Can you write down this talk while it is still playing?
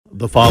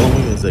The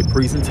following is a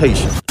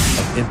presentation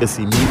of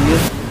Embassy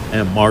Media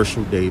and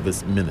Marshall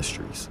Davis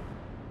Ministries.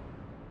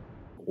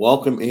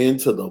 Welcome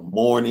into the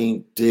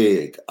Morning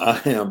Dig.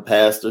 I am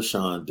Pastor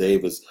Sean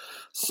Davis.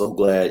 So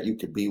glad you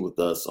could be with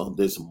us on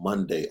this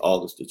Monday,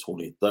 August the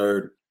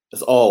 23rd.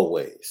 As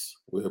always,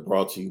 we are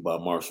brought to you by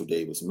Marshall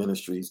Davis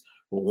Ministries.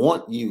 We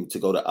want you to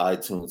go to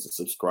iTunes and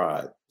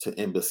subscribe to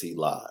Embassy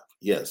Live.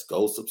 Yes,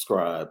 go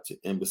subscribe to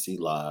Embassy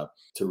Live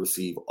to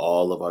receive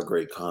all of our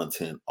great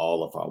content,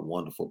 all of our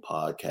wonderful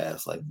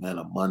podcasts like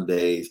Manna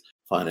Mondays,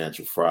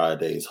 Financial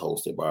Fridays,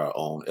 hosted by our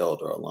own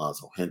Elder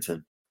Alonzo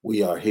Hinton.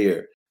 We are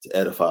here to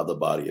edify the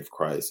body of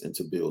Christ and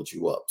to build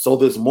you up. So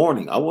this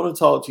morning, I want to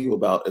talk to you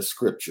about a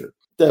scripture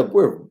that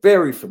we're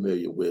very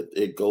familiar with.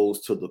 It goes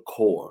to the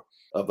core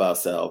of our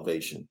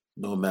salvation,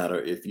 no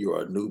matter if you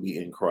are a newbie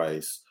in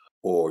Christ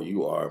or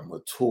you are a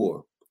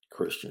mature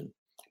Christian,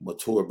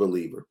 mature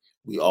believer.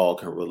 We all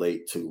can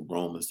relate to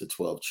Romans, the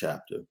 12th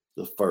chapter,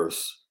 the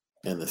first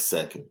and the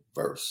second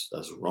verse.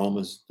 That's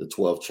Romans, the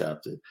 12th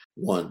chapter,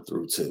 1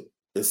 through 2.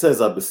 It says,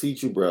 I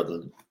beseech you,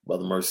 brethren, by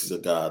the mercies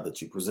of God,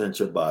 that you present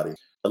your body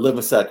a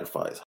living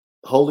sacrifice,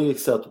 wholly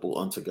acceptable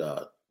unto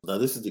God. Now,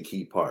 this is the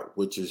key part,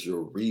 which is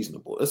your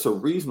reasonable. It's a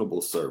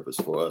reasonable service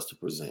for us to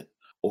present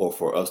or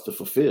for us to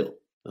fulfill.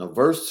 Now,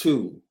 verse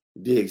 2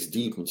 digs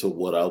deep into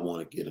what I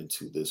want to get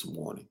into this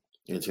morning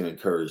and to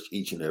encourage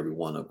each and every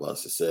one of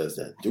us. It says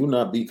that do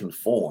not be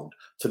conformed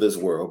to this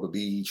world, but be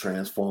ye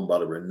transformed by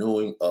the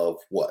renewing of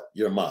what?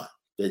 Your mind,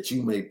 that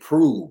you may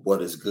prove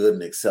what is good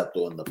and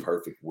acceptable in the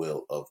perfect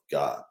will of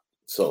God.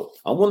 So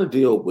I want to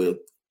deal with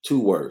two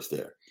words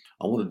there.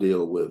 I want to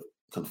deal with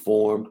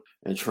conformed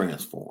and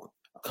transformed.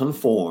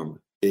 Conformed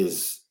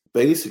is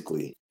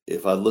basically,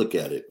 if I look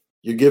at it,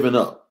 you're giving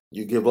up.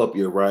 You give up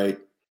your right,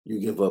 you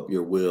give up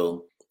your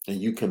will, and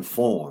you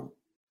conform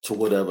to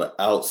whatever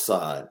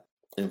outside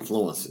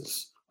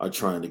influences are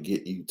trying to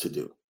get you to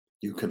do.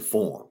 You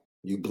conform,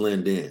 you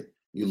blend in,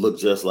 you look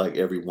just like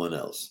everyone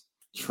else.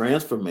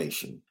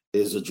 Transformation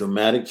is a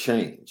dramatic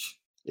change.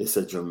 It's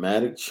a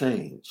dramatic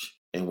change.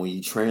 And when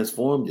you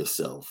transform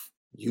yourself,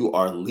 you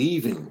are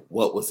leaving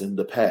what was in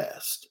the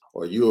past,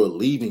 or you are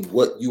leaving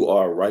what you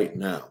are right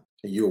now,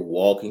 and you're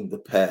walking the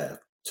path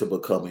to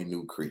become a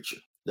new creature.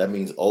 That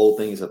means old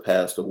things have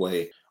passed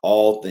away.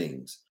 All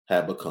things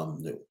have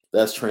become new.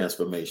 That's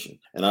transformation.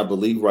 And I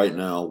believe right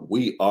now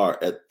we are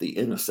at the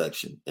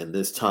intersection in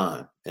this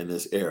time, in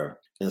this era,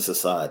 in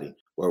society,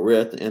 where we're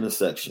at the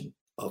intersection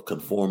of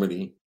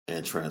conformity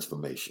and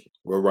transformation.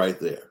 We're right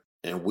there.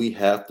 And we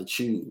have to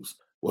choose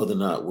whether or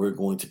not we're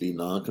going to be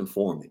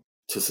non-conforming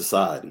to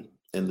society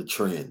and the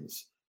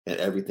trends and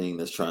everything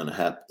that's trying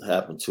to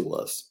happen to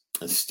us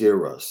and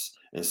steer us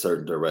in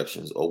certain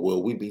directions, or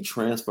will we be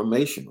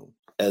transformational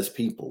as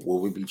people?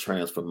 Will we be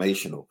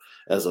transformational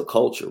as a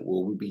culture?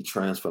 Will we be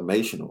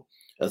transformational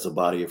as a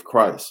body of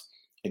Christ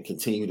and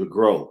continue to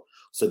grow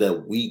so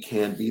that we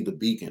can be the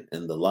beacon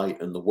and the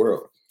light in the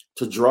world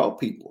to draw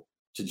people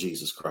to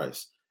Jesus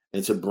Christ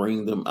and to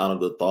bring them out of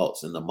the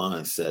thoughts and the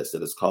mindsets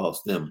that has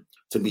caused them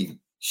to be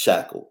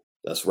shackled?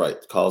 That's right,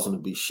 cause them to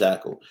be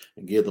shackled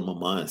and give them a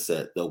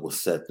mindset that will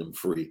set them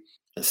free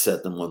and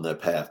set them on their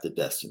path to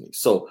destiny.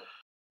 So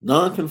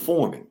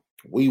non-conforming,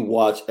 we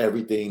watch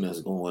everything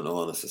that's going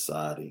on in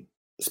society,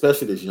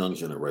 especially this young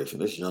generation.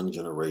 This young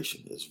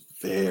generation is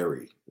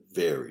very,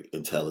 very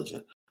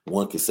intelligent.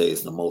 One could say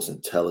it's the most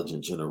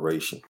intelligent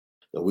generation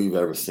that we've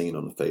ever seen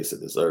on the face of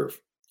this earth.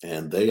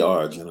 And they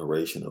are a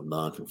generation of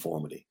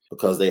nonconformity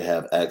because they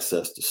have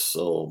access to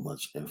so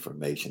much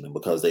information. And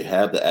because they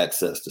have the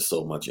access to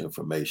so much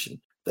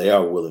information, they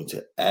are willing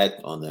to act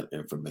on that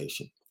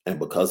information. And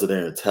because of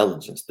their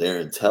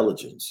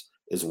intelligence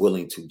is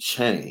willing to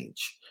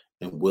change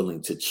and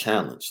willing to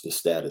challenge the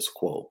status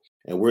quo.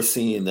 And we're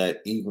seeing that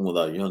even with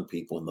our young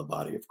people in the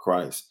body of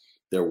Christ,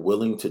 they're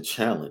willing to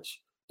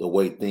challenge the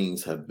way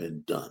things have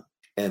been done.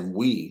 And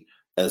we,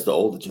 as the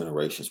older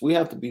generations, we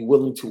have to be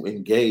willing to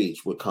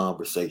engage with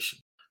conversation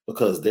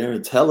because their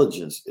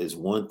intelligence is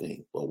one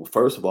thing. But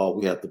first of all,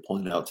 we have to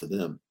point out to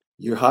them,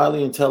 you're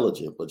highly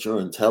intelligent, but your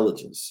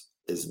intelligence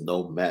is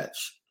no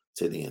match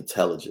to the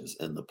intelligence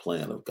and the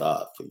plan of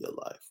God for your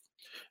life.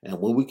 And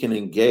when we can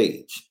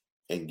engage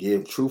and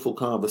give truthful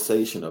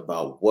conversation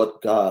about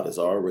what God has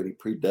already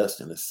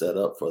predestined and set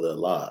up for their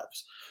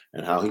lives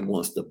and how he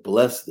wants to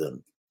bless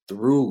them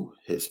through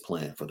his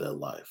plan for their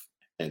life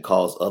and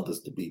cause others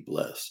to be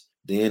blessed,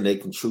 then they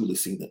can truly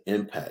see the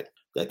impact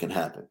that can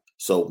happen.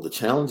 So the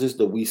challenges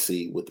that we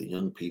see with the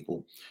young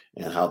people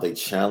and how they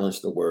challenge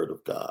the word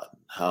of God,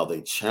 how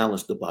they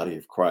challenge the body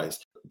of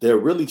Christ, they're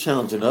really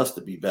challenging us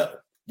to be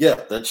better. Yeah,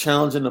 they're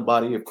challenging the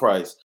body of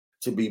Christ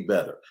to be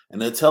better. And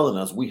they're telling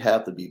us we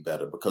have to be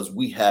better because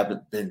we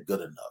haven't been good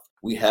enough.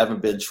 We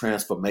haven't been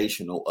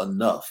transformational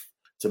enough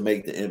to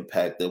make the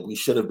impact that we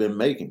should have been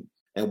making.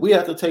 And we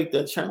have to take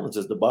that challenge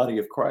as the body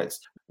of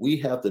Christ. We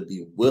have to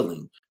be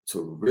willing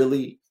to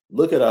really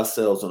look at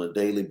ourselves on a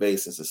daily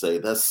basis and say,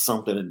 that's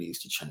something that needs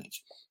to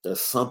change.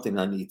 There's something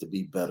I need to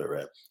be better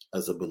at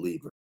as a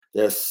believer.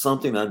 There's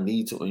something I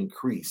need to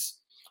increase.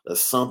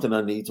 There's something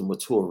I need to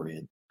mature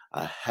in.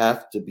 I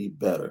have to be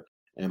better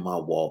in my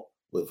walk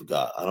with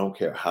God. I don't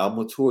care how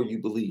mature you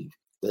believe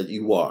that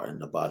you are in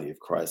the body of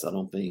Christ. I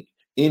don't think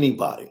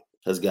anybody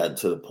has gotten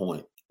to the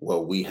point where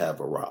we have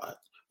arrived,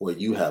 where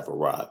you have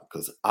arrived,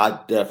 because I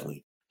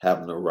definitely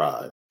haven't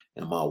arrived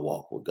in my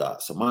walk with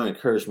God. So my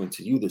encouragement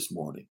to you this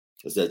morning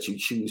is that you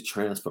choose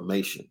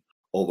transformation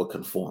over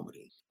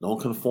conformity.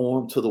 Don't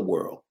conform to the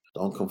world.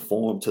 Don't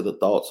conform to the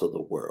thoughts of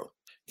the world.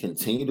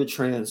 Continue to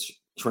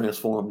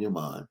transform your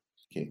mind.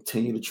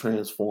 Continue to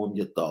transform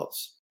your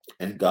thoughts.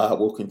 And God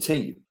will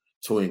continue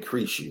to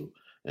increase you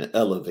and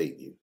elevate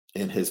you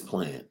in his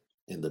plan,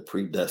 in the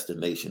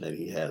predestination that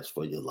he has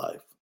for your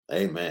life.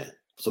 Amen.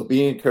 So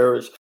be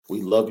encouraged.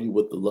 We love you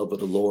with the love of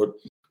the Lord.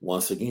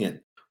 Once again,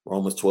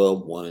 Romans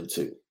 12, 1 and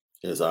 2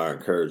 is our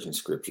encouraging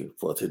scripture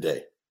for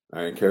today.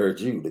 I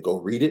encourage you to go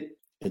read it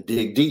and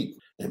dig deep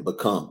and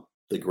become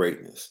the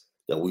greatness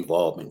that we've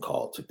all been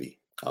called to be.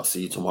 I'll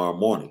see you tomorrow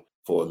morning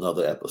for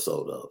another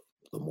episode of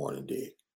The Morning Dig.